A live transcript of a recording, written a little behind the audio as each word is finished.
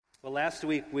Well, last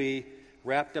week we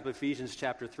wrapped up Ephesians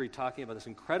chapter 3 talking about this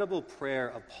incredible prayer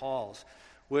of Paul's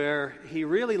where he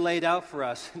really laid out for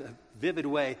us in a vivid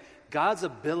way God's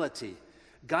ability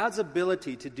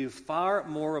to do far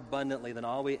more abundantly than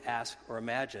all we ask or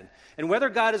imagine. And whether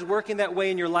God is working that way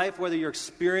in your life, whether you're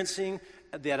experiencing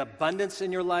that abundance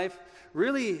in your life,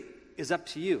 really is up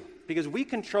to you. Because we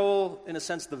control, in a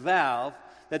sense, the valve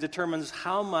that determines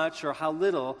how much or how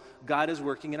little God is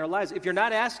working in our lives. If you're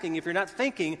not asking, if you're not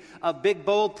thinking of big,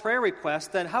 bold prayer requests,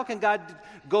 then how can God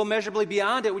go measurably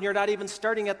beyond it when you're not even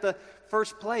starting at the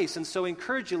first place? And so I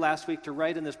encouraged you last week to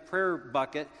write in this prayer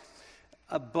bucket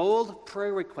a bold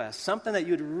prayer request, something that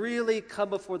you'd really come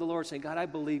before the Lord saying, God, I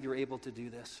believe you're able to do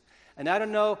this. And I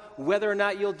don't know whether or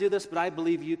not you'll do this, but I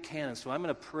believe you can. And so I'm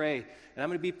going to pray, and I'm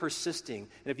going to be persisting.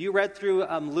 And if you read through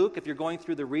Luke, if you're going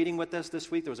through the reading with us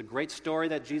this week, there was a great story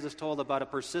that Jesus told about a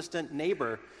persistent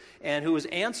neighbor and who was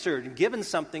answered and given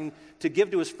something to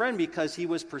give to his friend because he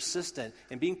was persistent.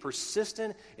 And being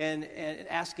persistent and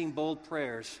asking bold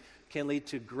prayers can lead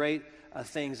to great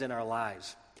things in our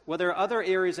lives. Well, there are other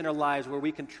areas in our lives where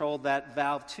we control that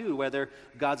valve too, whether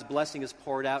God's blessing is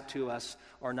poured out to us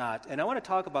or not. And I want to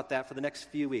talk about that for the next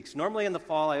few weeks. Normally in the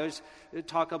fall, I always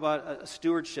talk about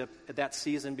stewardship at that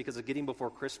season because of getting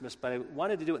before Christmas, but I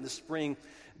wanted to do it in the spring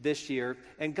this year.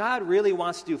 And God really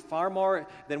wants to do far more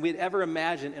than we'd ever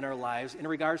imagine in our lives in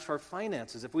regards to our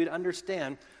finances, if we'd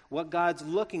understand what God's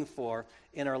looking for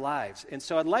in our lives. And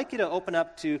so I'd like you to open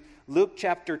up to Luke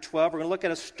chapter 12. We're going to look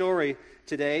at a story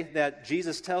today that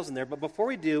Jesus tells in there. But before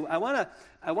we do, I want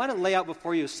to lay out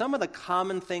before you some of the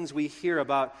common things we hear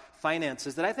about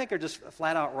finances that I think are just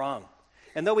flat out wrong.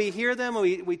 And though we hear them,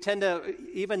 we tend to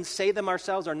even say them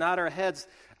ourselves or nod our heads,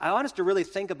 I want us to really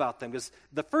think about them because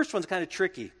the first one's kind of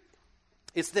tricky.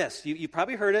 It's this. You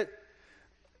probably heard it.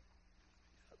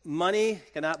 Money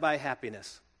cannot buy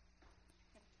happiness.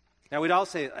 Now, we'd all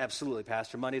say, absolutely,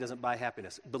 Pastor, money doesn't buy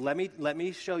happiness. But let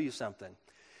me show you something.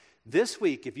 This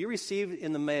week, if you received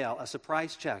in the mail a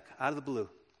surprise check out of the blue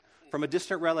from a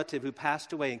distant relative who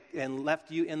passed away and left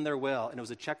you in their will, and it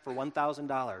was a check for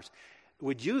 $1,000,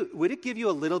 would it give you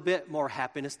a little bit more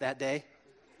happiness that day?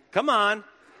 Come on,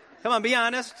 be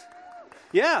honest.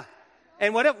 Yeah.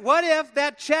 And what if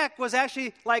that check was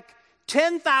actually like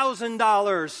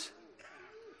 $10,000?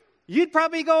 You'd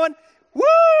probably be going,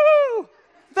 woo!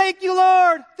 Thank you,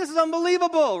 Lord. This is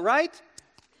unbelievable, right?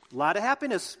 A lot of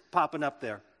happiness popping up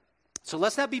there. So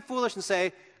let's not be foolish and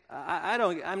say,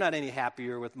 I'm not any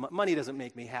happier with money. Doesn't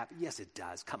make me happy. Yes, it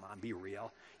does. Come on, be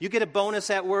real. You get a bonus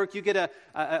at work. You get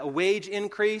a wage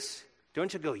increase.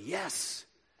 Don't you go, yes.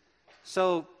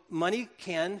 So money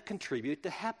can contribute to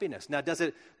happiness. Now, does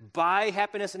it buy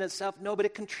happiness in itself? No, but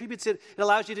it contributes it. It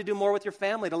allows you to do more with your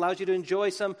family. It allows you to enjoy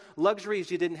some luxuries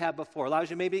you didn't have before. It allows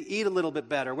you to maybe eat a little bit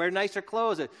better, wear nicer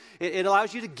clothes. It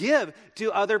allows you to give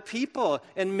to other people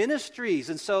and ministries.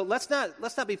 And so let's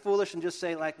not be foolish and just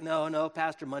say like, no,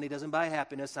 Pastor, money doesn't buy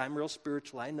happiness. I'm real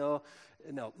spiritual. I know.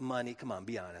 No, money, come on,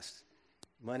 be honest.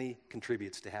 Money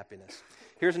contributes to happiness.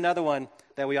 Here's another one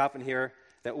that we often hear,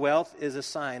 that wealth is a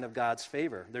sign of God's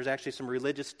favor. There's actually some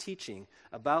religious teaching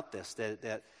about this,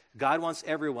 that God wants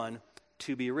everyone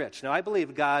to be rich. Now, I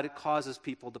believe God causes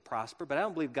people to prosper, but I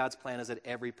don't believe God's plan is that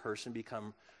every person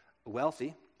become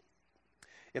wealthy.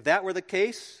 If that were the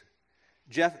case,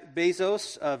 Jeff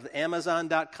Bezos of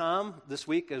Amazon.com this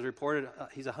week has reported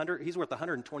he's worth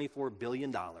 $124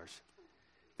 billion.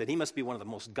 That he must be one of the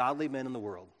most godly men in the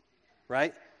world,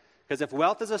 right? Because if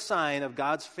wealth is a sign of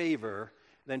God's favor,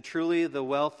 then truly the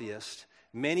wealthiest,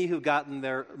 many who've gotten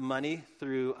their money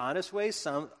through honest ways,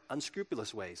 some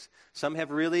unscrupulous ways. Some have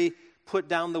really put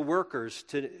down the workers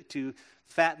to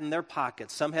fatten their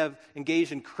pockets. Some have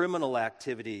engaged in criminal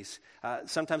activities.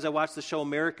 Sometimes I watch the show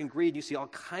American Greed. You see all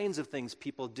kinds of things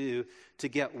people do to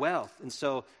get wealth. And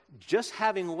so just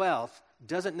having wealth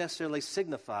doesn't necessarily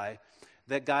signify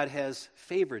that God has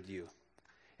favored you.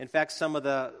 In fact, some of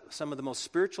the most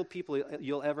spiritual people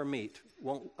you'll ever meet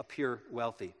won't appear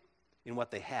wealthy in what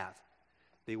they have.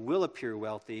 They will appear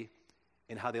wealthy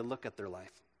in how they look at their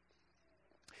life.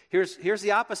 Here's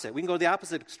the opposite. We can go to the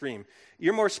opposite extreme.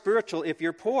 You're more spiritual if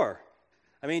you're poor.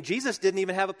 I mean, Jesus didn't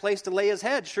even have a place to lay his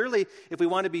head. Surely, if we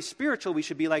want to be spiritual, we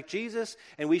should be like Jesus,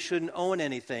 and we shouldn't own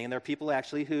anything. And there are people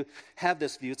actually who have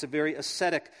this view. It's a very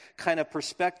ascetic kind of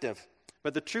perspective.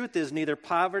 But the truth is, neither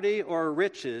poverty or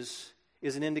riches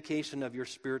is an indication of your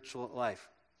spiritual life.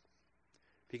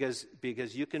 Because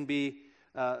you can be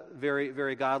very,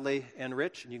 very godly and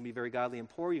rich, and you can be very godly and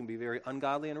poor. You can be very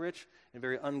ungodly and rich, and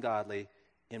very ungodly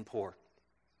and poor.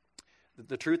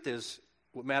 The truth is,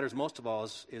 what matters most of all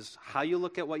is how you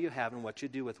look at what you have and what you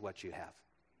do with what you have.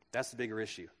 That's the bigger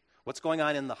issue. What's going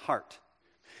on in the heart?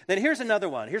 Then here's another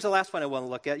one. Here's the last one I want to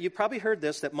look at. You've probably heard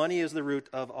this, that money is the root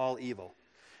of all evil.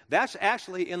 That's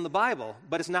actually in the Bible,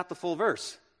 but it's not the full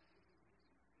verse.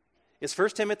 It's 1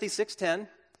 Timothy 6:10,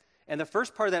 and the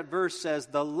first part of that verse says,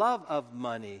 the love of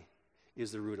money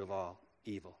is the root of all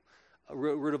evil. A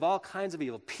root of all kinds of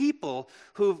evil. People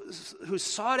who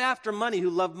sought after money, who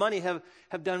love money, have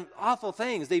done awful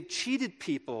things. They've cheated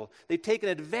people. They've taken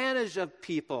advantage of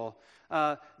people.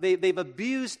 They've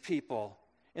abused people.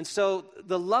 And so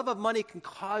the love of money can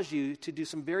cause you to do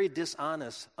some very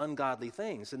dishonest, ungodly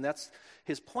things. And that's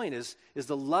his point is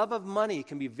the love of money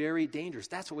can be very dangerous.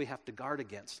 That's what we have to guard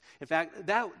against. In fact,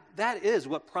 that is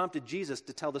what prompted Jesus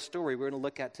to tell the story we're going to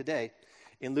look at today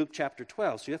in Luke chapter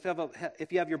 12. So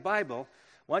if you have your Bible,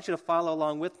 I want you to follow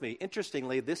along with me.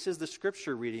 Interestingly, this is the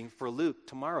scripture reading for Luke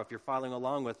tomorrow. If you're following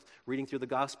along with reading through the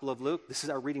Gospel of Luke, this is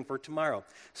our reading for tomorrow.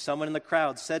 Someone in the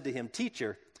crowd said to him,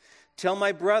 "Teacher, tell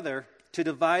my brother to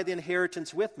divide the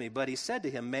inheritance with me." But he said to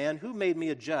him, "Man, who made me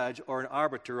a judge or an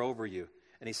arbiter over you?"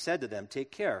 And he said to them, "Take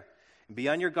care and be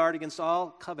on your guard against all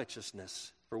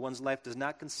covetousness, for one's life does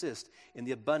not consist in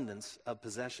the abundance of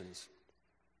possessions."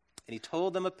 And he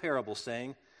told them a parable,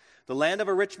 saying, "The land of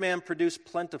a rich man produced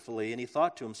plentifully, and he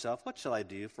thought to himself, 'What shall I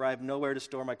do? For I have nowhere to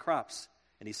store my crops.'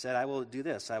 And he said, 'I will do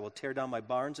this. I will tear down my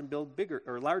barns and build bigger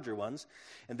or larger ones,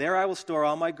 and there I will store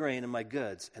all my grain and my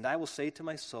goods. And I will say to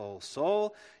my soul,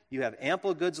 Soul, you have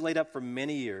ample goods laid up for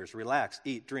many years. Relax,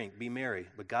 eat, drink, be merry.'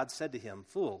 But God said to him,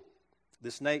 'Fool,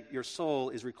 this night your soul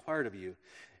is required of you.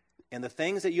 And the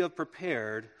things that you have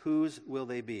prepared, whose will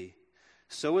they be?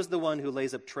 So is the one who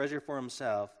lays up treasure for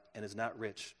himself and is not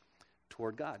rich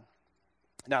toward God.'"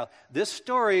 Now, this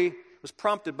story was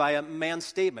prompted by a man's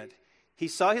statement. He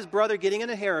saw his brother getting an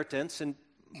inheritance, and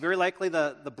very likely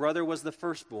the brother was the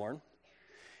firstborn.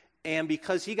 And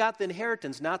because he got the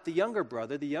inheritance, not the younger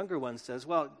brother, the younger one says,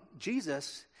 "Well,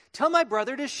 Jesus, tell my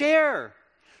brother to share.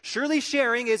 Surely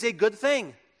sharing is a good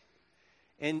thing."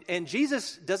 And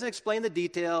Jesus doesn't explain the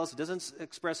details, doesn't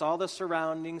express all the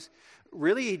surroundings.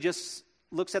 Really, he just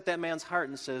looks at that man's heart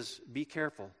and says, "Be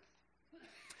careful.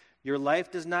 Your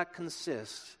life does not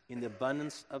consist in the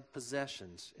abundance of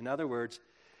possessions." In other words,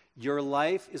 your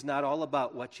life is not all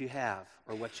about what you have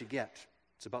or what you get.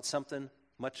 It's about something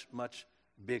much, much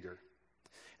bigger.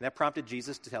 And that prompted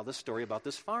Jesus to tell this story about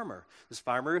this farmer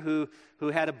who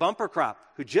had a bumper crop,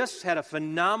 who just had a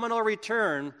phenomenal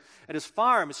return at his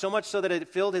farm, so much so that it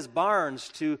filled his barns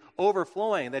to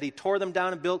overflowing, that he tore them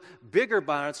down and built bigger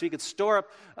barns so he could store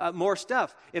up more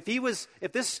stuff. If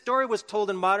this story was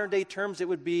told in modern day terms, it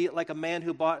would be like a man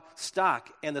who bought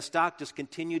stock, and the stock just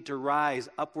continued to rise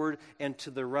upward and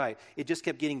to the right. It just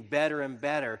kept getting better and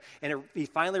better. And he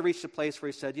finally reached a place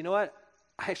where he said, "You know what?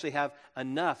 I actually have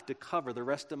enough to cover the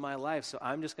rest of my life, so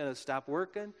I'm just going to stop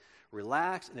working,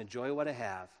 relax, and enjoy what I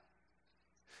have."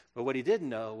 But what he didn't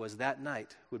know was that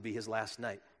night would be his last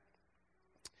night.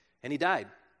 And he died.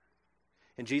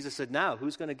 And Jesus said, "Now,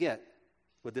 who's going to get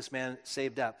what this man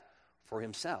saved up for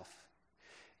himself?"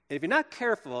 And if you're not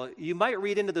careful, you might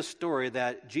read into the story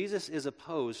that Jesus is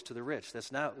opposed to the rich.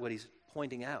 That's not what he's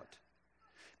pointing out.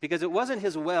 Because it wasn't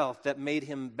his wealth that made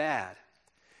him bad.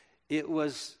 It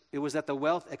was that the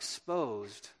wealth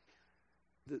exposed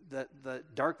the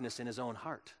darkness in his own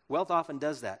heart. Wealth often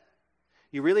does that.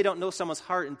 You really don't know someone's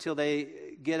heart until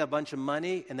they get a bunch of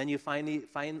money, and then you finally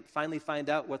find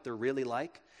out what they're really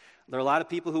like. There are a lot of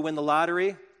people who win the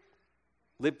lottery,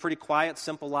 live pretty quiet,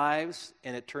 simple lives,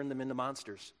 and it turned them into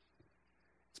monsters.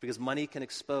 It's because money can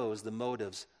expose the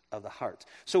motives of the heart.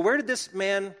 So where did this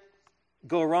man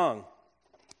go wrong?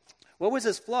 What was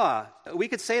his flaw? We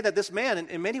could say that this man,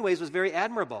 in many ways, was very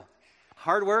admirable.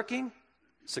 Hardworking,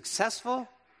 successful,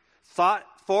 thought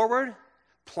forward,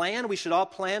 plan. We should all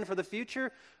plan for the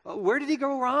future. Where did he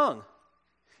go wrong?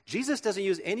 Jesus doesn't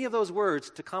use any of those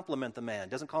words to compliment the man.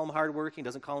 Doesn't call him hardworking,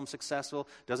 doesn't call him successful,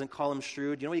 doesn't call him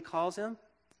shrewd. You know what he calls him?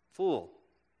 Fool.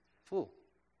 Fool.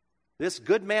 This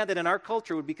good man that in our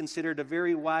culture would be considered a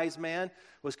very wise man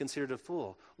was considered a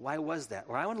fool. Why was that?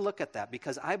 Well, I want to look at that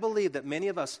because I believe that many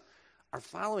of us are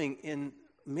following in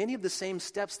many of the same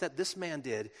steps that this man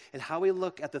did in how we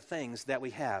look at the things that we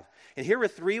have. And here are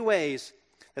 3 ways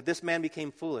that this man became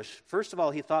foolish. First of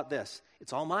all, he thought this: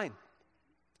 it's all mine.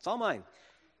 It's all mine.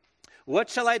 What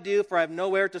shall I do, for I have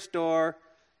nowhere to store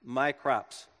my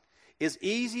crops? It's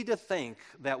easy to think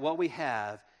that what we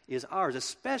have is ours,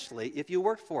 especially if you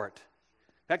work for it.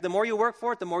 In fact, the more you work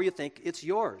for it, the more you think it's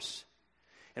yours.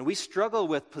 And we struggle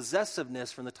with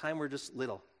possessiveness from the time we're just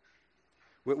little.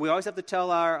 We always have to tell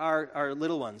our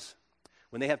little ones,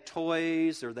 when they have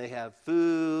toys or they have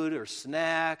food or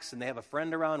snacks and they have a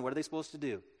friend around, what are they supposed to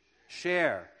do?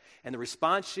 Share. And the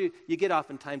response you get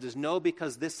oftentimes is no,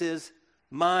 because this is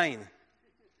mine.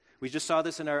 We just saw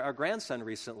this in our grandson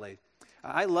recently.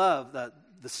 I love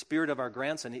the spirit of our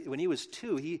grandson. When he was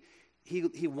 2,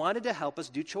 he wanted to help us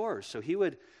do chores. So he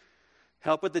would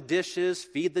help with the dishes,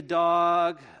 feed the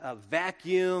dog,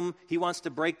 vacuum. He wants to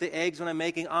break the eggs when I'm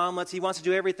making omelets. He wants to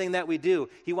do everything that we do.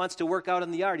 He wants to work out in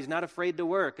the yard. He's not afraid to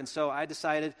work. And so I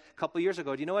decided a couple years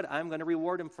ago, do you know what? I'm going to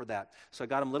reward him for that. So I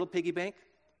got him a little piggy bank,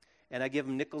 and I give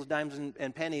him nickels, dimes,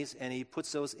 and pennies, and he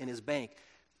puts those in his bank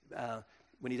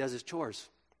when he does his chores.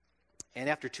 And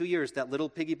after 2 years, that little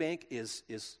piggy bank is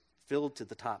filled to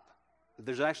the top.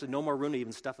 There's actually no more room to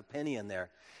even stuff a penny in there.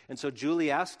 And so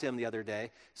Julie asked him the other day,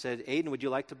 said, Aiden, would you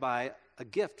like to buy a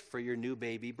gift for your new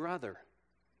baby brother?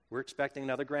 We're expecting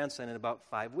another grandson in about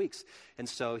 5 weeks. And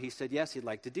so he said, yes, he'd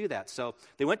like to do that. So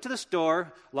they went to the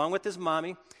store along with his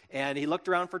mommy, and he looked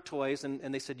around for toys,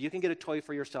 and they said, you can get a toy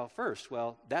for yourself first.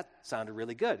 Well, that sounded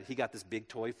really good. He got this big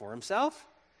toy for himself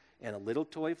and a little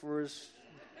toy for his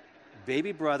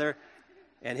baby brother.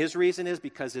 And his reason is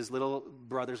because his little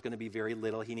brother's going to be very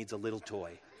little. He needs a little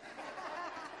toy.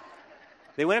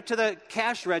 They went up to the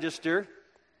cash register,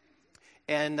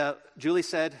 and Julie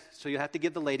said, so you have to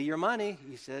give the lady your money.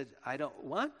 He said, I don't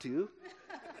want to,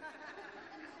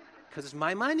 because it's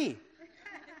my money.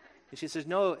 And she says,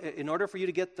 no, in order for you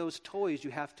to get those toys,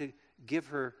 you have to give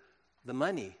her the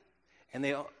money. And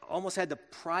they almost had to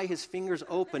pry his fingers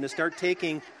open to start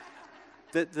taking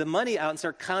the money out and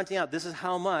start counting out, this is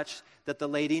how much that the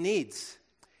lady needs.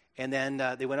 And then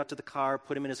they went up to the car,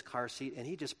 put him in his car seat, and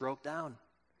he just broke down.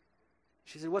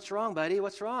 She said, what's wrong, buddy?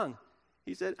 What's wrong?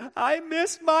 He said, I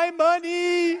miss my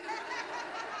money.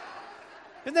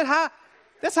 Isn't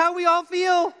that's how we all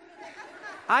feel.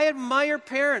 I admire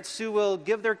parents who will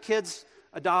give their kids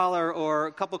 $1 or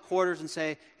a couple quarters and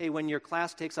say, hey, when your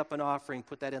class takes up an offering,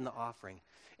 put that in the offering.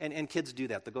 And kids do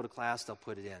that. They'll go to class, they'll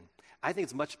put it in. I think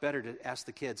it's much better to ask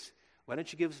the kids, why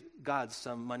don't you give God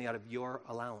some money out of your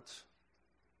allowance?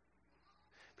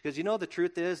 Because you know the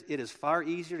truth is, it is far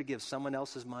easier to give someone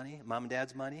else's money, mom and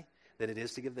dad's money, than it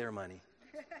is to give their money.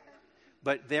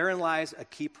 But therein lies a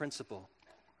key principle.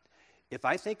 If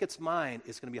I think it's mine,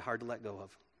 it's going to be hard to let go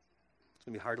of. It's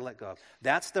going to be hard to let go of.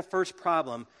 That's the first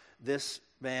problem this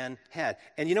man had.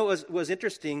 And you know what was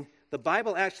interesting? The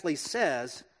Bible actually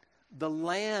says the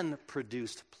land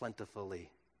produced plentifully.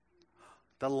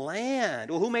 The land.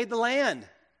 Well, who made the land?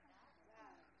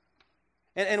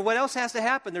 And what else has to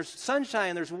happen? There's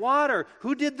sunshine, there's water.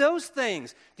 Who did those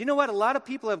things? Do you know what? A lot of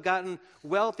people have gotten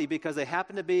wealthy because they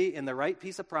happen to be in the right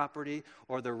piece of property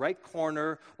or the right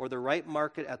corner or the right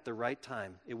market at the right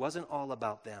time. It wasn't all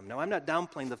about them. Now, I'm not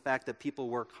downplaying the fact that people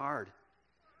work hard.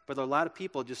 But a lot of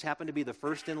people just happen to be the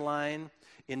first in line,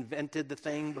 invented the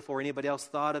thing before anybody else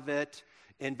thought of it,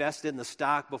 invested in the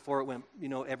stock before it went,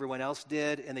 everyone else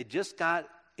did, and they just got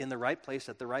in the right place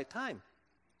at the right time.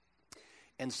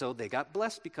 And so they got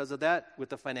blessed because of that with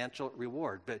the financial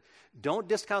reward. But don't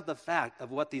discount the fact of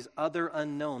what these other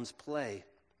unknowns play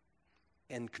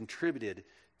and contributed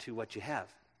to what you have.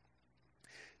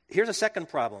 Here's a second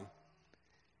problem.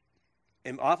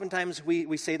 And oftentimes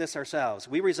we say this ourselves.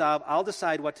 We resolve, I'll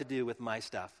decide what to do with my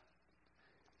stuff.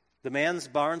 The man's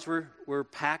barns were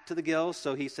packed to the gills,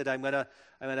 so he said, I'm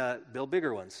gonna build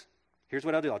bigger ones. Here's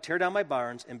what I'll do. I'll tear down my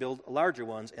barns and build larger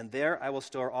ones, and there I will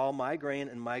store all my grain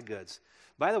and my goods.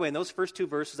 By the way, in those first 2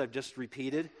 verses I've just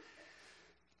repeated,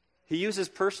 he uses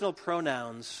personal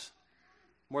pronouns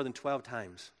more than 12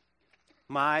 times.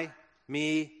 My,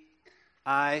 me,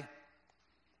 I.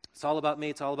 It's all about me.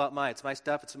 It's all about it's my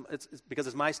stuff. It's because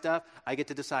it's my stuff, I get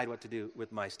to decide what to do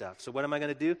with my stuff. So what am I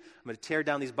going to do? I'm going to tear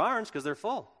down these barns because they're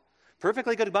full.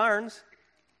 Perfectly good barns.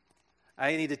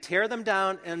 I need to tear them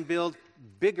down and build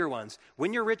bigger ones.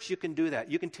 When you're rich, you can do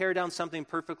that. You can tear down something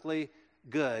perfectly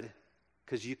good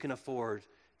because you can afford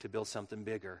to build something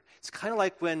bigger. It's kind of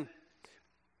like when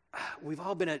we've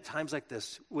all been at times like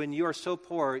this. When you are so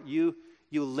poor, you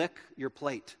lick your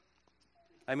plate.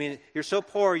 I mean, you're so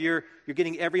poor, you're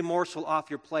getting every morsel off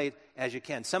your plate as you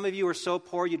can. Some of you are so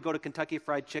poor, you'd go to Kentucky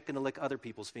Fried Chicken to lick other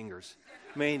people's fingers.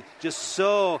 I mean, just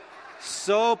so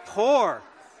poor.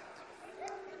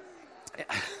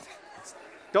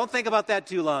 Don't think about that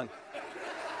too long.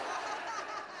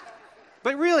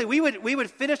 But really, we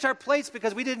would finish our plates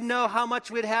because we didn't know how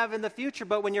much we'd have in the future.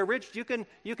 But when you're rich, you can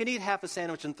eat half a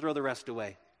sandwich and throw the rest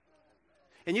away.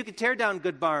 And you can tear down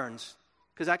good barns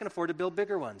because I can afford to build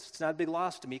bigger ones. It's not a big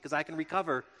loss to me because I can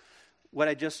recover what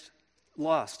I just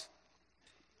lost.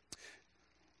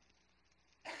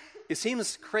 It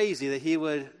seems crazy that he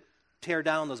would tear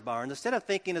down those barns. Instead of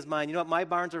thinking in his mind, you know what, my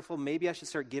barns are full, maybe I should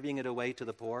start giving it away to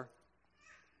the poor.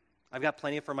 I've got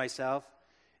plenty for myself.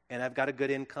 and I've got a good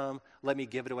income. Let me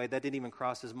give it away. That didn't even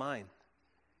cross his mind.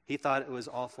 He thought it was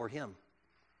all for him.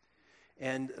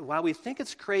 And while we think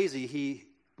it's crazy he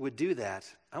would do that,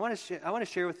 I want to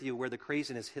share with you where the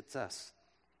craziness hits us.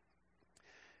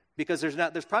 Because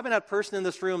there's probably not a person in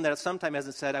this room that at some time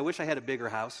hasn't said, I wish I had a bigger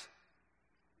house.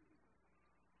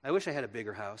 I wish I had a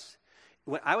bigger house.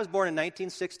 When I was born in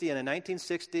 1960, and in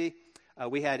 1960,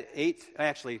 we had 8,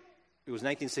 actually, it was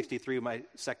 1963, my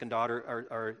second daughter,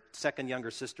 our second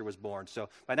younger sister was born. So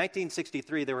by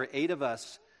 1963, there were 8 of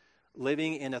us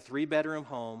living in a 3-bedroom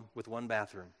home with 1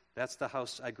 bathroom. That's the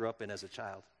house I grew up in as a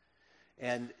child.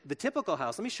 And the typical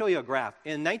house, let me show you a graph.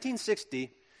 In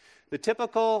 1960, the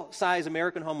typical size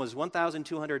American home was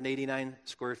 1,289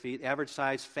 square feet. Average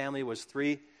size family was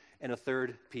 3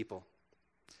 1/3 people.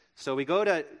 So we go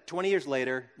to 20 years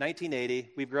later, 1980,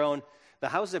 the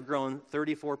houses have grown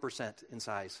 34% in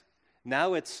size.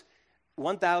 Now it's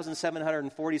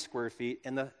 1,740 square feet,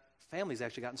 and the family's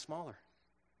actually gotten smaller.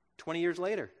 20 years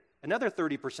later, another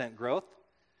 30% growth.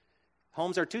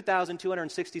 Homes are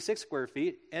 2,266 square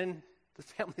feet, and the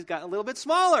family's gotten a little bit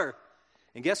smaller.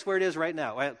 And guess where it is right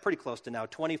now? Well, pretty close to now.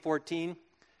 2014,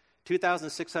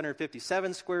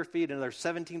 2,657 square feet, another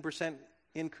 17%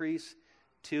 increase,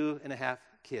 2.5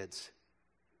 kids.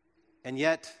 And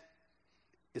yet,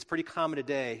 it's pretty common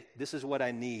today, this is what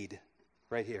I need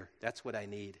right here. That's what I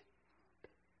need.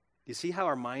 Do you see how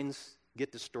our minds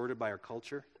get distorted by our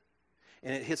culture?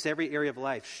 And it hits every area of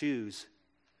life: shoes,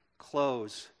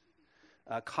 clothes,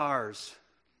 cars,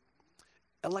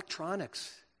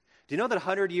 electronics. Do you know that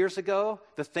 100 years ago,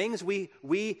 the things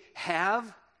we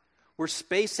have were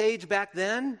space age back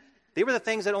then? They were the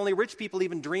things that only rich people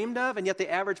even dreamed of, and yet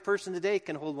the average person today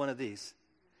can hold one of these.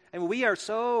 And we are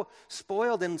so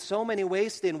spoiled in so many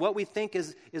ways in what we think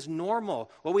is normal,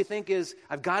 what we think is,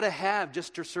 I've got to have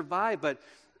just to survive. But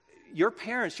your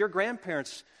parents, your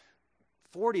grandparents,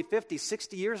 40, 50,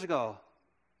 60 years ago,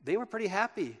 they were pretty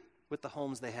happy with the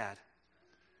homes they had.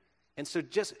 And so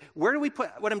where do we put,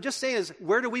 what I'm just saying is,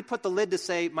 where do we put the lid to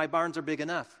say, my barns are big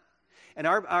enough? And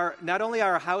our not only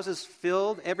are our houses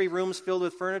filled, every room's filled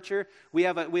with furniture, we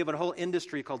have a whole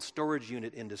industry called storage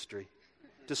unit industry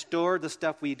to store the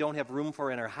stuff we don't have room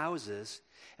for in our houses.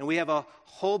 And we have a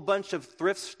whole bunch of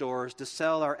thrift stores to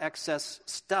sell our excess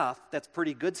stuff that's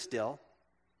pretty good still.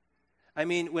 I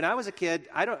mean, when I was a kid,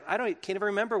 can't even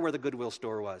remember where the Goodwill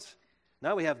store was.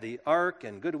 Now we have the Ark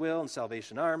and Goodwill and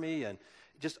Salvation Army and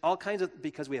just all kinds of,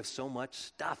 because we have so much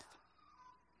stuff.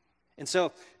 And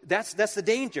so that's the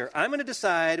danger. I'm going to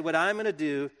decide what I'm going to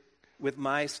do with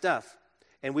my stuff.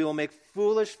 And we will make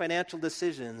foolish financial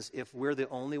decisions if we're the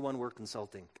only one we're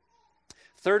consulting.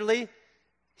 Thirdly,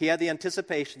 he had the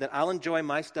anticipation that I'll enjoy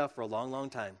my stuff for a long, long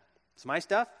time. It's my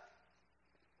stuff.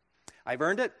 I've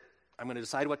earned it. I'm going to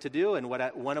decide what to do. And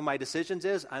one of my decisions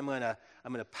is I'm going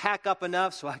to pack up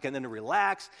enough so I can then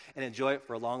relax and enjoy it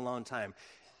for a long, long time.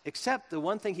 Except the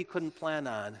one thing he couldn't plan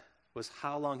on was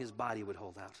how long his body would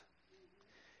hold out.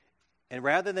 And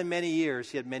rather than many years,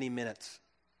 he had many minutes,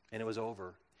 and it was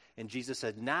over. And Jesus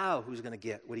said, now who's going to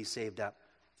get what he saved up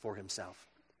for himself?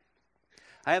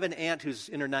 I have an aunt who's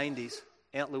in her 90s,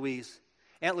 Aunt Louise.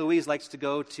 Aunt Louise likes to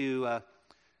go to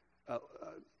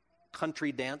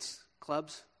country dance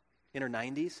clubs in her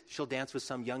 90s. She'll dance with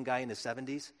some young guy in his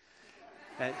 70s.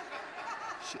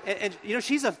 And you know,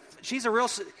 she's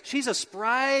a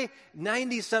spry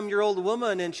 90-some-year-old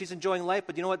woman, and she's enjoying life.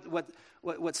 But you know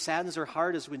what saddens her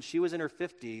heart is when she was in her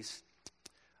 50s,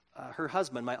 her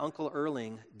husband, my Uncle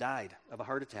Erling, died of a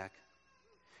heart attack.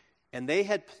 And they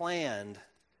had planned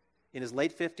in his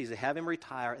late 50s to have him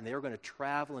retire, and they were going to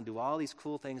travel and do all these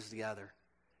cool things together.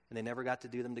 And they never got to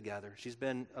do them together. She's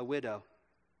been a widow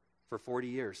for 40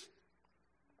 years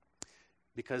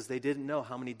because they didn't know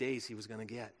how many days he was going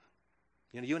to get.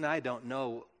 You know, you and I don't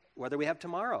know whether we have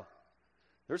tomorrow.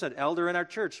 There's an elder in our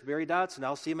church, Barry Dotson.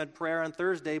 I'll see him at prayer on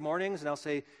Thursday mornings, and I'll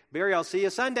say, Barry, I'll see you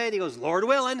Sunday. And he goes, Lord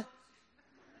willing.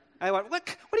 I went, what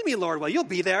do you mean, Lord willing? You'll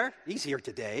be there. He's here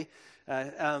today.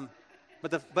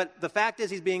 But the fact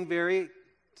is, he's being very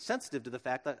sensitive to the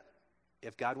fact that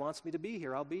if God wants me to be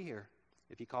here, I'll be here.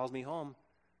 If he calls me home,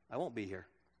 I won't be here.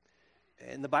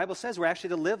 And the Bible says we're actually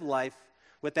to live life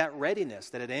with that readiness,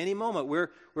 that at any moment we're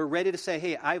ready to say,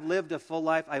 hey, I've lived a full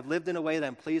life, I've lived in a way that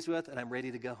I'm pleased with, and I'm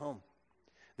ready to go home.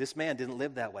 This man didn't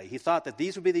live that way. He thought that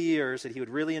these would be the years that he would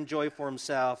really enjoy for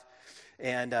himself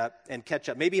and catch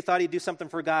up. Maybe he thought he'd do something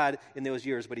for God in those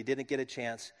years, but he didn't get a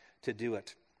chance to do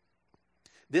it.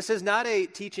 This is not a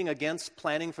teaching against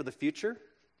planning for the future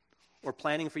or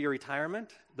planning for your retirement.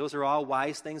 Those are all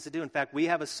wise things to do. In fact, we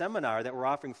have a seminar that we're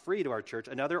offering free to our church.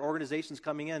 Another organization's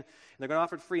coming in, and they're going to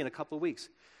offer it free in a couple of weeks.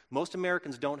 Most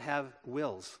Americans don't have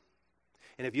wills.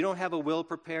 And if you don't have a will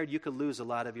prepared, you could lose a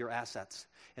lot of your assets.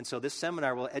 And so this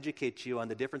seminar will educate you on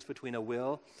the difference between a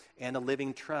will and a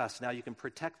living trust. Now you can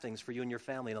protect things for you and your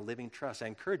family in a living trust. I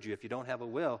encourage you, if you don't have a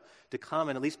will, to come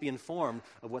and at least be informed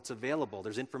of what's available.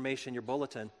 There's information in your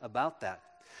bulletin about that.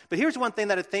 But here's one thing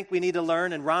that I think we need to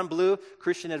learn, and Ron Blue,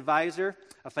 Christian advisor,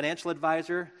 a financial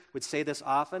advisor, would say this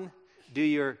often: do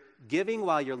your giving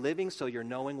while you're living so you're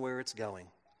knowing where it's going.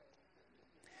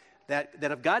 That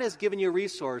if God has given you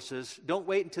resources, don't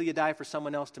wait until you die for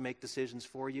someone else to make decisions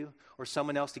for you or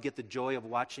someone else to get the joy of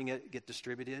watching it get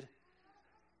distributed.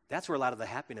 That's where a lot of the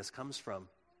happiness comes from,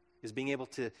 is being able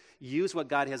to use what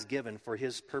God has given for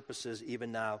his purposes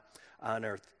even now on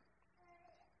earth.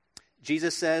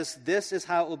 Jesus says, this is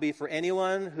how it will be for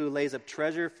anyone who lays up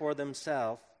treasure for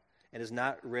themselves and is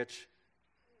not rich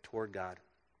toward God.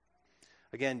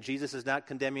 Again, Jesus is not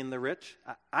condemning the rich.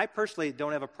 I personally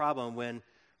don't have a problem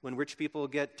when rich people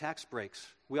get tax breaks.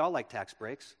 We all like tax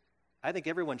breaks. I think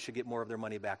everyone should get more of their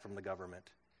money back from the government.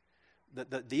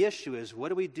 The issue is, what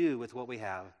do we do with what we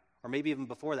have? Or maybe even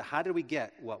before that, how do we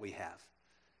get what we have?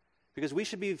 Because we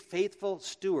should be faithful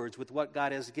stewards with what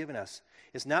God has given us.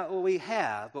 It's not what we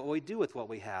have, but what we do with what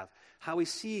we have, how we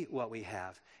see what we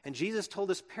have. And Jesus told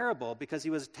this parable because he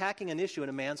was attacking an issue in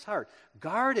a man's heart.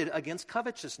 Guard it against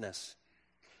covetousness.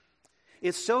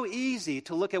 It's so easy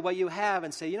to look at what you have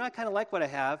and say, I kind of like what I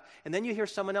have. And then you hear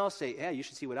someone else say, yeah, you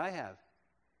should see what I have.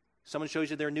 Someone shows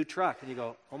you their new truck, and you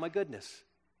go, oh my goodness.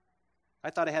 I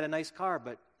thought I had a nice car,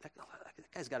 but that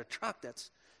guy's got a truck that's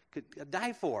could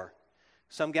die for.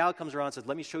 Some gal comes around and says,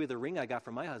 let me show you the ring I got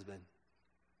from my husband.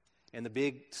 And the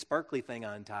big sparkly thing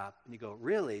on top. And you go,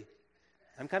 really?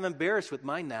 I'm kind of embarrassed with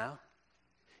mine now.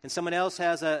 And someone else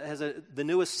has the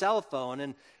newest cell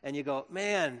phone, and you go,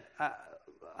 man,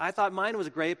 I thought mine was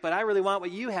great, but I really want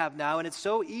what you have now. And it's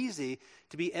so easy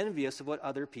to be envious of what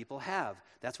other people have.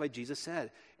 That's why Jesus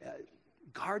said,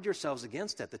 guard yourselves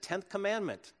against it. The 10th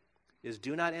commandment is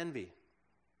do not envy.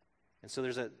 And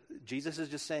so Jesus is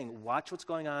just saying, watch what's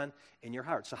going on in your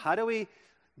heart. So how do we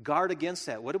guard against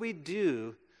that? What do we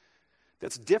do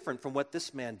that's different from what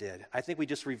this man did? I think we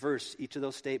just reverse each of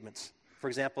those statements. For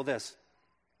example, this.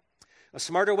 A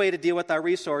smarter way to deal with our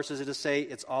resources is to say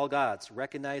it's all God's.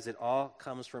 Recognize it all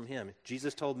comes from him.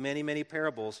 Jesus told many, many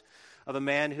parables of a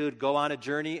man who'd go on a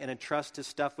journey and entrust his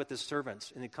stuff with his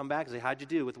servants. And he'd come back and say, how'd you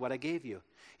do with what I gave you?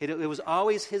 It was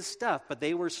always his stuff, but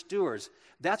they were stewards.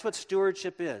 That's what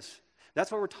stewardship is.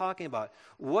 That's what we're talking about.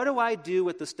 What do I do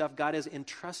with the stuff God has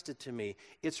entrusted to me?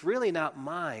 It's really not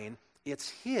mine. It's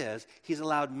his. He's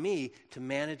allowed me to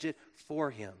manage it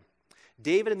for him.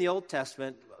 David in the Old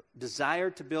Testament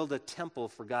desired to build a temple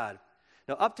for God.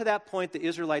 Now, up to that point, the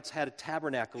Israelites had a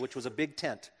tabernacle, which was a big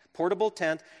tent, portable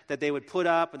tent that they would put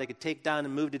up and they could take down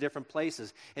and move to different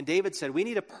places. And David said, we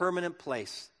need a permanent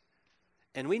place.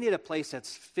 And we need a place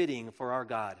that's fitting for our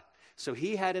God. So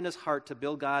he had in his heart to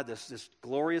build God this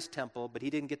glorious temple, but he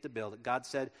didn't get to build it. God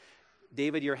said,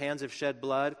 David, your hands have shed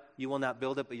blood. You will not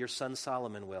build it, but your son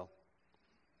Solomon will.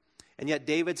 And yet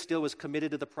David still was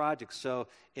committed to the project. So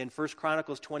in 1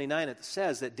 Chronicles 29, it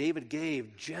says that David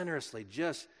gave generously.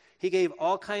 He gave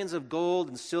all kinds of gold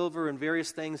and silver and various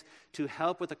things to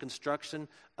help with the construction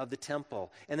of the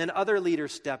temple. And then other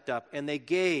leaders stepped up and they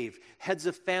gave. Heads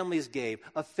of families gave.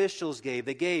 Officials gave.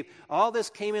 They gave. All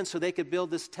this came in so they could build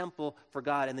this temple for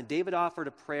God. And then David offered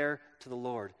a prayer to the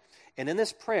Lord. And in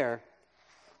this prayer,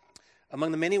 among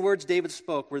the many words David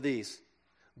spoke were these: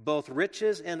 both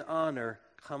riches and honor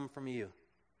come from you.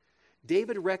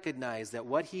 David recognized that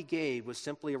what he gave was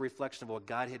simply a reflection of what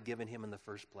God had given him in the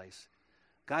first place.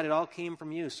 God, it all came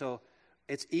from you, so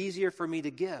it's easier for me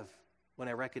to give when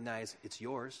I recognize it's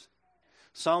yours.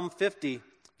 Psalm 50,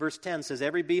 verse 10 says,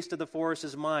 every beast of the forest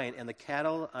is mine, and the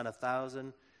cattle on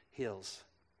 1,000 hills.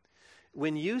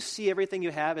 When you see everything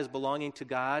you have as belonging to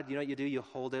God, you know what you do? You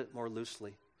hold it more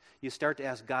loosely. You start to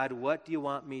ask God, what do you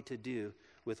want me to do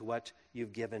with what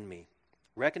you've given me?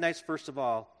 Recognize, first of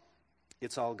all,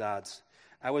 it's all God's.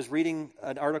 I was reading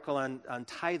an article on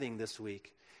tithing this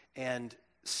week, and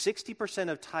 60%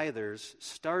 of tithers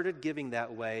started giving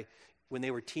that way when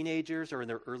they were teenagers or in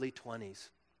their early 20s.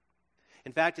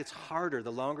 In fact, it's harder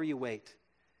the longer you wait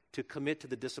to commit to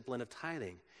the discipline of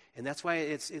tithing. And that's why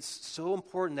it's so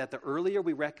important that the earlier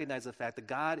we recognize the fact that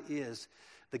God is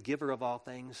the giver of all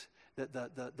things,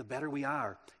 the better we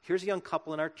are. Here's a young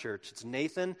couple in our church. It's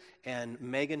Nathan and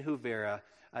Megan Hoovera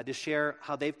to share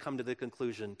how they've come to the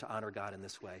conclusion to honor God in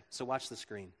this way. So watch the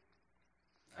screen.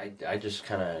 I just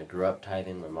kind of grew up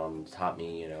tithing. My mom taught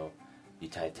me, you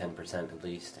tithe 10% at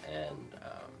least. And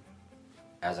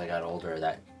as I got older,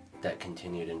 that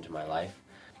continued into my life.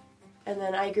 And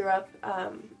then I grew up,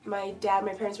 my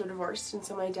parents were divorced, and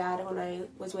so my dad, when I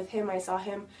was with him, I saw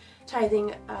him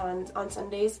tithing on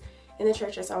Sundays in the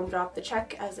church. I saw him drop the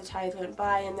check as the tithe went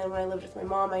by, and then when I lived with my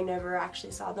mom, I never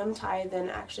actually saw them tithe. And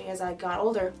actually, as I got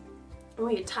older,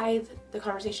 we tithe, the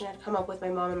conversation had come up with my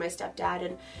mom and my stepdad,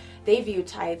 and they viewed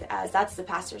tithe as that's the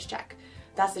pastor's check.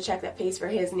 That's the check that pays for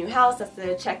his new house. That's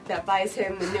the check that buys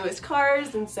him the newest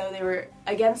cars. And so they were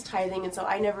against tithing, and so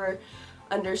I never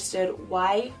understood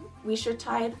why we should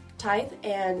tithe,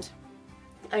 and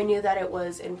I knew that it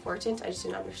was important. I just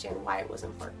didn't understand why it was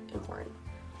important.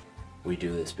 We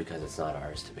do this because it's not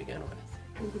ours to begin with.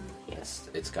 Mm-hmm. Yes.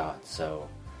 It's God. So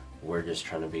we're just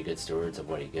trying to be good stewards of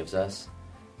what he gives us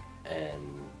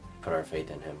and put our faith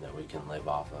in him that we can live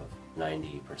off of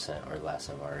 90% or less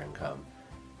of our income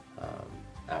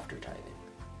after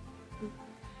tithing.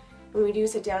 When we do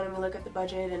sit down and we look at the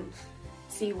budget and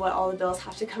see what all the bills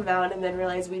have to come out, and then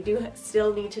realize we do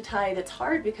still need to tithe, it's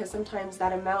hard because sometimes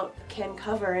that amount can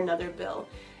cover another bill,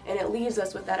 and it leaves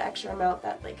us with that extra amount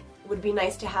that would be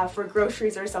nice to have for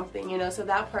groceries or something, so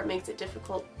that part makes it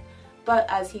difficult. But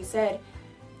as he said,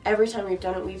 every time we've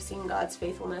done it, we've seen God's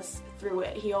faithfulness through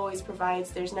it. He always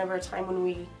provides. There's never a time when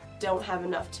we don't have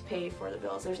enough to pay for the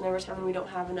bills. There's never a time when we don't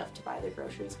have enough to buy the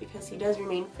groceries, because he does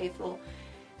remain faithful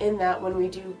in that when we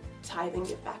do tithe and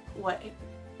give back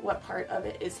what part of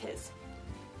it is his.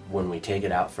 When we take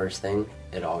it out first thing,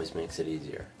 it always makes it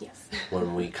easier. Yes.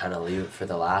 When we kind of leave it for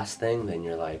the last thing, then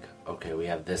you're like, okay, we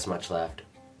have this much left.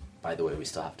 By the way, we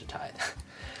still have to tithe.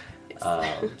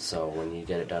 Yes. So when you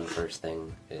get it done first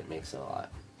thing, it makes it a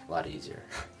lot easier.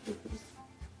 Mm-hmm.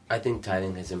 I think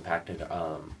tithing has impacted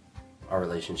our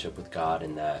relationship with God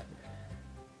in that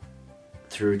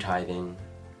through tithing,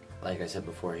 like I said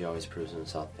before, he always proves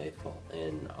himself faithful.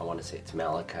 And I want to say it's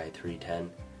Malachi 3:10.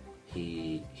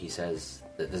 He says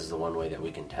that this is the one way that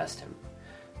we can test him,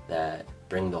 that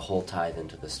bring the whole tithe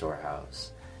into the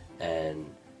storehouse and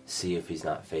see if he's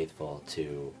not faithful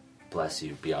to bless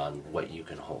you beyond what you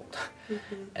can hold.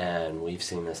 Mm-hmm. And we've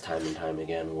seen this time and time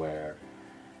again where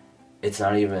it's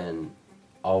not even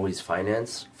always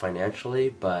financially,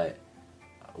 but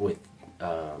with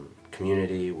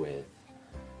community, with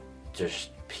just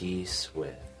peace,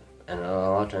 and a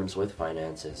lot of times with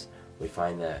finances, we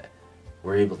find that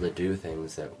we're able to do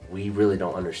things that we really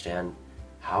don't understand.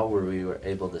 How were we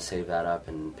able to save that up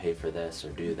and pay for this or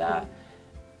do that?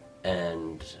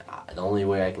 And the only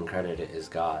way I can credit it is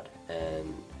God.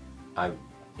 And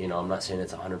I'm not saying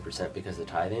it's 100% because of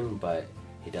tithing, but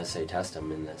he does say test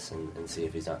him in this and see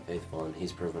if he's not faithful. And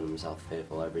he's proven himself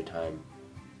faithful every time.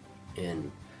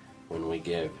 And when we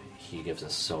give, he gives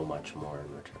us so much more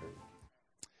in return.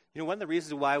 One of the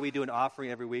reasons why we do an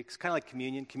offering every week is kind of like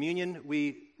communion. Communion,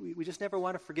 we just never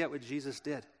want to forget what Jesus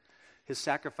did, his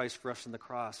sacrifice for us on the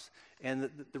cross. And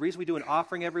the reason we do an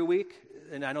offering every week,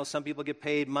 and I know some people get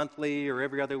paid monthly or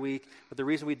every other week, but the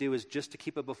reason we do is just to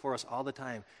keep it before us all the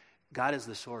time. God is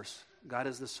the source. God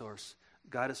is the source.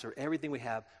 God is the source. Everything we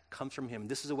have comes from him.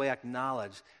 This is a way I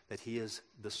acknowledge that he is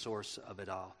the source of it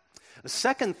all. The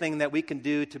second thing that we can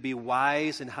do to be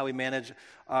wise in how we manage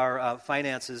our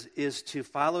finances is to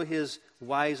follow his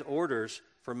wise orders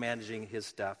for managing his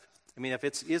stuff. I mean, if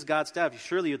it is God's stuff,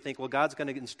 surely you'd think, well, God's going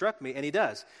to instruct me, and he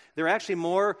does. There are actually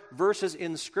more verses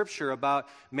in Scripture about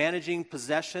managing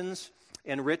possessions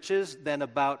and riches than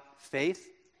about faith,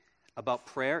 about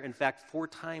prayer. In fact, 4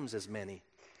 times as many.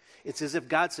 It's as if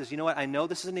God says, you know what, I know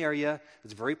this is an area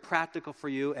that's very practical for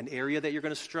you, an area that you're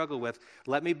going to struggle with.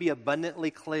 Let me be abundantly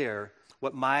clear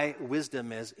what my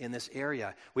wisdom is in this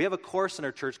area. We have a course in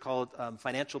our church called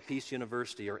Financial Peace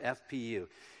University, or FPU.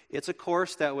 It's a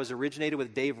course that was originated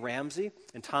with Dave Ramsey,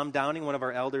 and Tom Downing, one of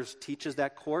our elders, teaches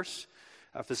that course,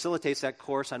 facilitates that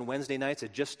course on Wednesday nights.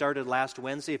 It just started last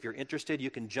Wednesday. If you're interested, you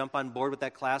can jump on board with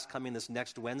that class coming this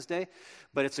next Wednesday.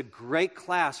 But it's a great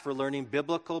class for learning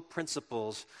biblical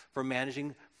principles for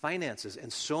managing finances.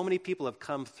 And so many people have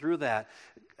come through that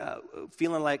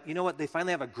feeling like, you know what, they finally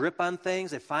have a grip on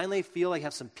things. They finally feel like they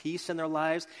have some peace in their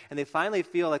lives. And they finally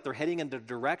feel like they're heading in a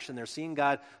direction. They're seeing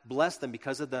God bless them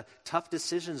because of the tough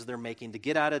decisions they're making to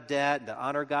get out of debt, to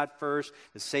honor God first,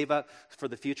 to save up for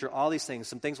the future, all these things.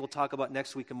 Some things we'll talk about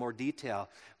next week in more detail.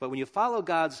 But when you follow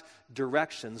God's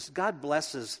directions, God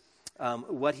blesses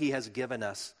what he has given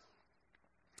us.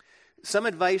 Some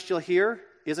advice you'll hear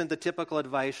isn't the typical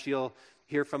advice you'll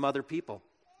hear from other people.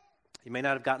 You may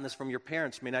not have gotten this from your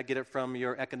parents, you may not get it from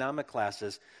your economic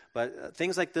classes, but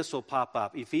things like this will pop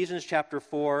up. Ephesians chapter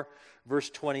 4, verse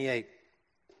 28.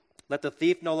 Let the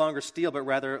thief no longer steal, but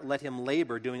rather let him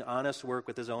labor, doing honest work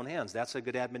with his own hands. That's a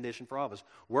good admonition for all of us.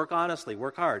 Work honestly,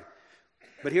 work hard.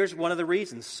 But here's one of the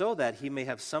reasons, so that he may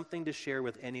have something to share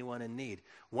with anyone in need.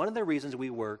 One of the reasons we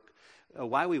work,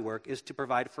 why we work, is to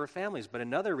provide for our families. But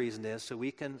another reason is so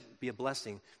we can be a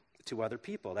blessing to other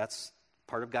people. That's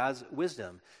part of God's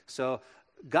wisdom. So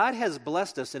God has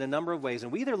blessed us in a number of ways,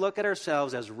 and we either look at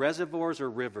ourselves as reservoirs or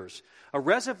rivers. A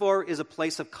reservoir is a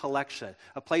place of collection,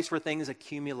 a place where things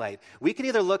accumulate. We can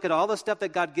either look at all the stuff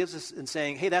that God gives us and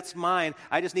saying, hey, that's mine.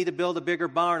 I just need to build a bigger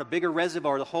barn, a bigger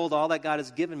reservoir to hold all that God has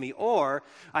given me. Or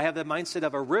I have the mindset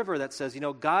of a river that says,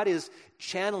 God is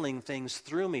channeling things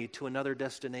through me to another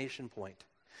destination point.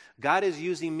 God is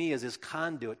using me as his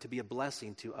conduit to be a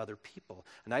blessing to other people.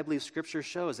 And I believe Scripture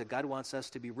shows that God wants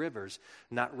us to be rivers,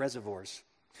 not reservoirs.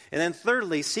 And then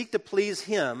thirdly, seek to please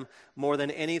him more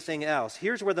than anything else.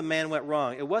 Here's where the man went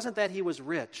wrong. It wasn't that he was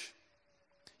rich.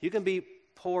 You can be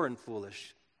poor and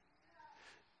foolish.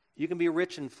 You can be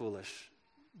rich and foolish.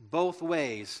 Both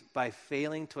ways by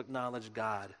failing to acknowledge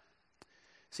God.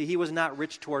 See, he was not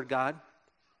rich toward God.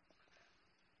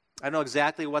 I don't know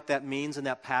exactly what that means in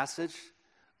that passage,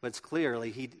 but it's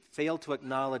clearly he failed to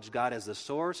acknowledge God as the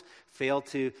source, failed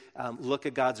to look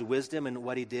at God's wisdom and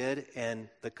what he did, and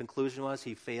the conclusion was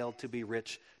he failed to be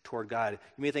rich toward God.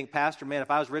 You may think, Pastor, man,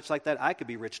 if I was rich like that, I could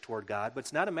be rich toward God, but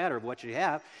it's not a matter of what you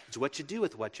have, it's what you do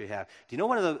with what you have. Do you know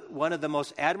one of the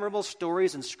most admirable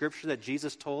stories in Scripture that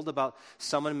Jesus told about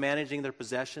someone managing their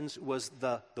possessions was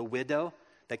the widow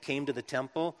that came to the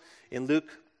temple? In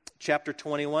Luke Chapter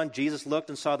 21, Jesus looked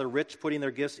and saw the rich putting their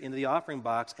gifts into the offering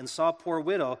box and saw a poor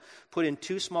widow put in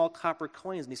 2 small copper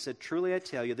coins. And he said, truly I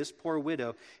tell you, this poor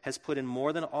widow has put in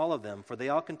more than all of them, for they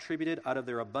all contributed out of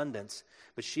their abundance.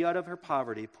 But she out of her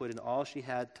poverty put in all she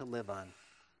had to live on. Do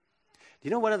you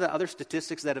know one of the other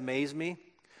statistics that amazed me?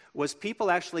 Was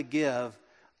people actually give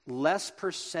less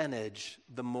percentage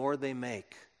the more they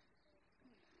make.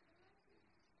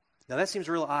 Now that seems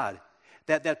real odd.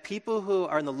 That people who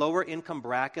are in the lower income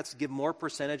brackets give more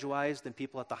percentage-wise than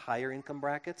people at the higher income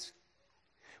brackets,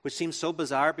 which seems so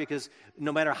bizarre because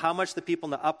no matter how much the people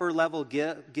in the upper level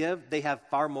give, they have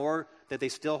far more that they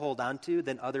still hold on to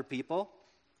than other people.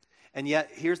 And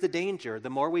yet, here's the danger. The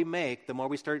more we make, the more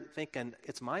we start thinking,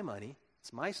 it's my money,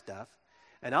 it's my stuff,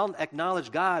 and I'll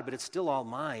acknowledge God, but it's still all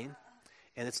mine.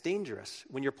 And it's dangerous.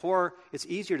 When you're poor, it's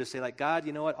easier to say, like, God,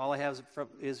 you know what? All I have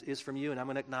is from you, and I'm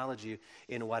going to acknowledge you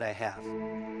in what I have.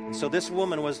 And so this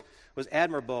woman was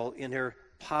admirable in her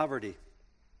poverty.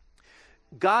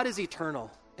 God is eternal,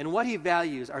 and what he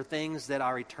values are things that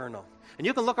are eternal. And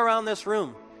you can look around this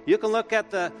room. You can look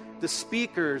at the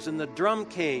speakers and the drum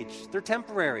cage. They're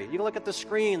temporary. You can look at the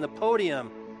screen, the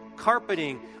podium,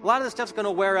 carpeting. A lot of this stuff's going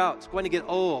to wear out. It's going to get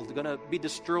old. It's going to be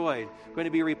destroyed. Going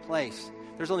to be replaced.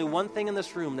 There's only one thing in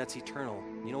this room that's eternal.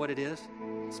 You know what it is?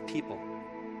 It's people.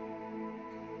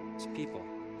 It's people.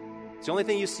 It's the only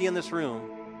thing you see in this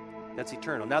room that's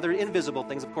eternal. Now, there are invisible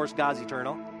things. Of course, God's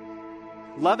eternal.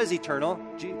 Love is eternal.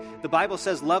 The Bible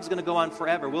says love's going to go on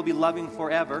forever. We'll be loving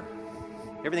forever.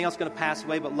 Everything else is going to pass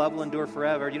away, but love will endure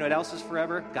forever. You know what else is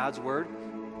forever? God's word.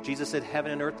 Jesus said,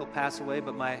 heaven and earth will pass away,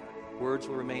 but my words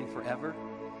will remain forever.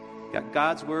 You got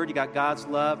God's word, you got God's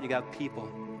love, you got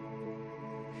people.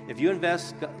 If you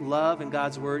invest love and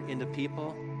God's word into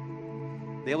people,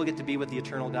 they will get to be with the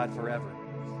eternal God forever.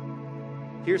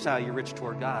 Here's how you're rich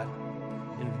toward God.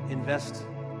 Invest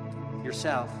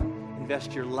yourself,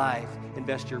 invest your life,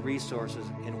 invest your resources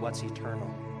in what's eternal.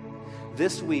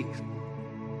 This week,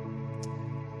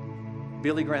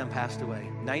 Billy Graham passed away,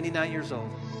 99 years old.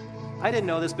 I didn't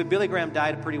know this, but Billy Graham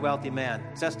died a pretty wealthy man.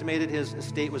 It's estimated his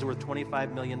estate was worth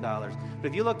 $25 million. But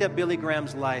if you looked at Billy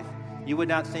Graham's life, you would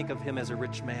not think of him as a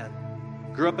rich man.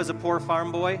 Grew up as a poor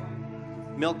farm boy,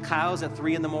 milked cows at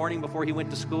 3 a.m. before he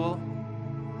went to school.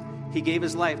 He gave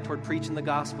his life toward preaching the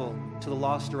gospel to the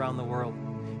lost around the world.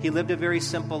 He lived a very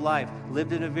simple life,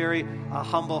 lived in a very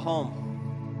humble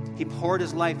home. He poured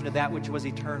his life into that which was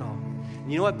eternal.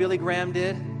 And you know what Billy Graham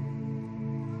did?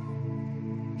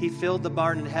 He filled the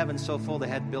barn in heaven so full they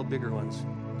had to build bigger ones,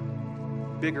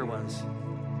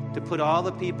 to put all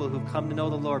the people who've come to know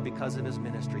the Lord because of his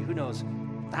ministry. Who knows?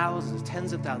 Thousands,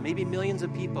 tens of thousands, maybe millions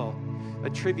of people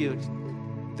attribute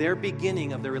their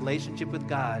beginning of their relationship with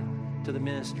God to the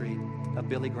ministry of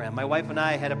Billy Graham. My wife and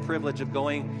I had a privilege of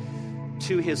going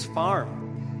to his farm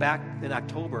back in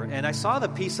October, and I saw the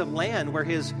piece of land where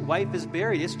his wife is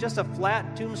buried. It's just a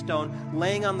flat tombstone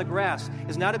laying on the grass.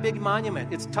 It's not a big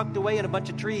monument. It's tucked away in a bunch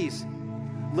of trees.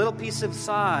 Little piece of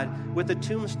sod with a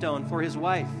tombstone for his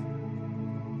wife.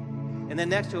 And then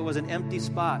next to it was an empty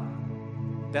spot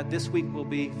that this week will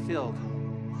be filled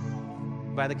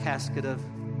by the casket of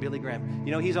Billy Graham.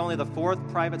 You know, he's only the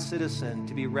 4th private citizen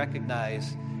to be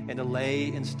recognized and to lay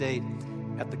in state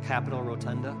at the Capitol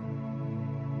Rotunda.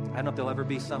 I don't know if there'll ever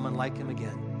be someone like him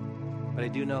again, but I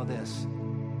do know this.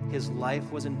 His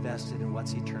life was invested in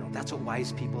what's eternal. That's what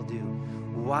wise people do.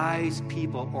 Wise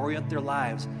people orient their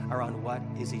lives around what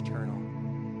is eternal.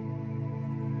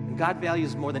 And God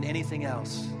values more than anything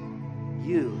else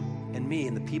you and me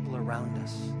and the people around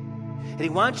us. And he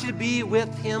wants you to be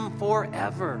with him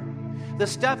forever. The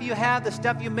stuff you have, the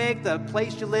stuff you make, the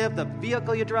place you live, the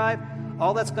vehicle you drive,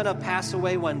 all that's going to pass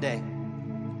away one day.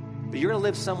 But you're going to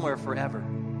live somewhere forever.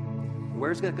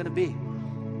 Where's it going to be?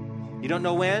 You don't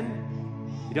know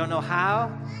when, you don't know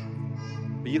how,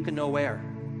 but you can know where.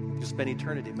 You spend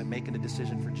eternity by making a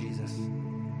decision for Jesus.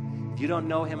 If you don't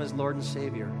know him as Lord and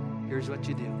Savior, here's what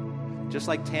you do. Just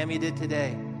like Tammy did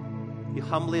today, you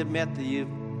humbly admit that you've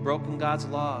broken God's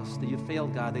laws, that you've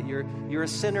failed God, that you're a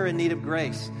sinner in need of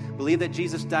grace. Believe that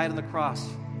Jesus died on the cross,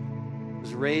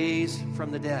 was raised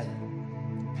from the dead,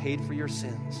 paid for your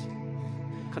sins.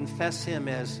 Confess him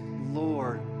as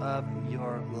Lord of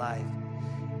your life.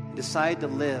 Decide to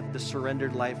live the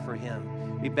surrendered life for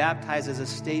him. Be baptized as a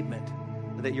statement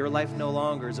that your life no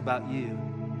longer is about you,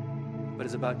 but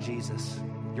is about Jesus.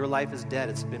 Your life is dead.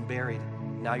 It's been buried.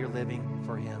 Now you're living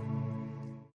for him.